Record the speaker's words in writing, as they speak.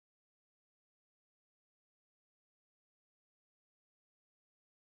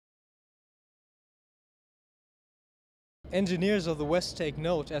Engineers of the West take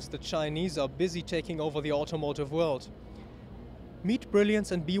note as the Chinese are busy taking over the automotive world. Meet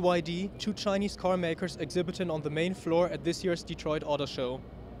Brilliance and BYD, two Chinese car makers exhibiting on the main floor at this year's Detroit Auto Show.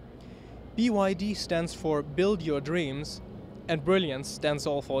 BYD stands for Build Your Dreams, and Brilliance stands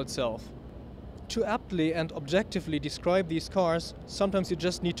all for itself. To aptly and objectively describe these cars, sometimes you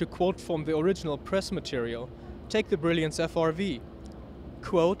just need to quote from the original press material. Take the Brilliance FRV.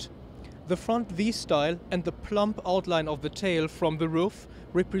 Quote, "The front V-style and the plump outline of the tail from the roof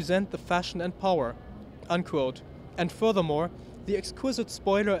represent the fashion and power." Unquote. And furthermore, the exquisite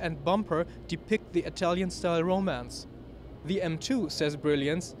spoiler and bumper depict the Italian-style romance. The M2, says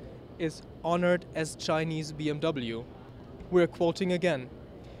Brilliance, is honored as Chinese BMW. We're quoting again.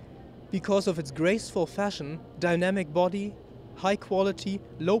 "Because of its graceful fashion, dynamic body, high quality,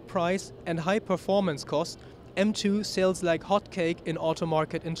 low price and high performance cost, M2 sells like hotcake in auto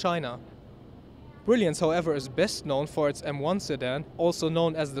market in China." Brilliance, however, is best known for its M1 sedan, also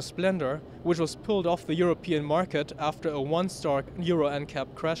known as the Splendor, which was pulled off the European market after a 1-star Euro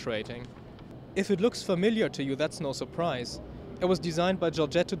NCAP crash rating. If it looks familiar to you, that's no surprise. It was designed by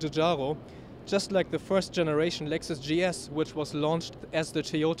Giorgetto Giugiaro, just like the first generation Lexus GS, which was launched as the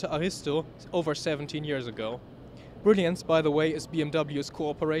Toyota Aristo over 17 years ago. Brilliance, by the way, is BMW's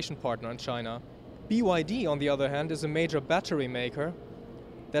cooperation partner in China. BYD, on the other hand, is a major battery maker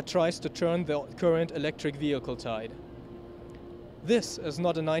that tries to turn the current electric vehicle tide. This is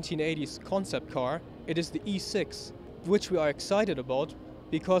not a 1980s concept car, it is the E6, which we are excited about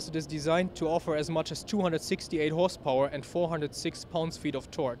because it is designed to offer as much as 268 horsepower and 406 pounds-feet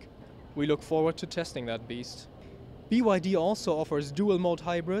of torque. We look forward to testing that beast. BYD also offers dual-mode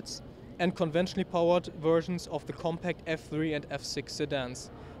hybrids and conventionally powered versions of the compact F3 and F6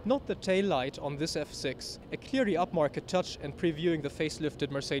 sedans. Note the tail light on this F6, a clearly upmarket touch and previewing the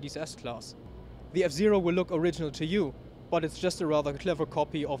facelifted Mercedes S-Class. The F0 will look original to you, but it's just a rather clever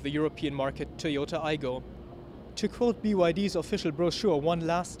copy of the European market Toyota Aygo. To quote BYD's official brochure one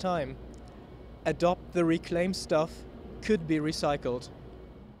last time, "Adopt the reclaimed stuff, could be recycled."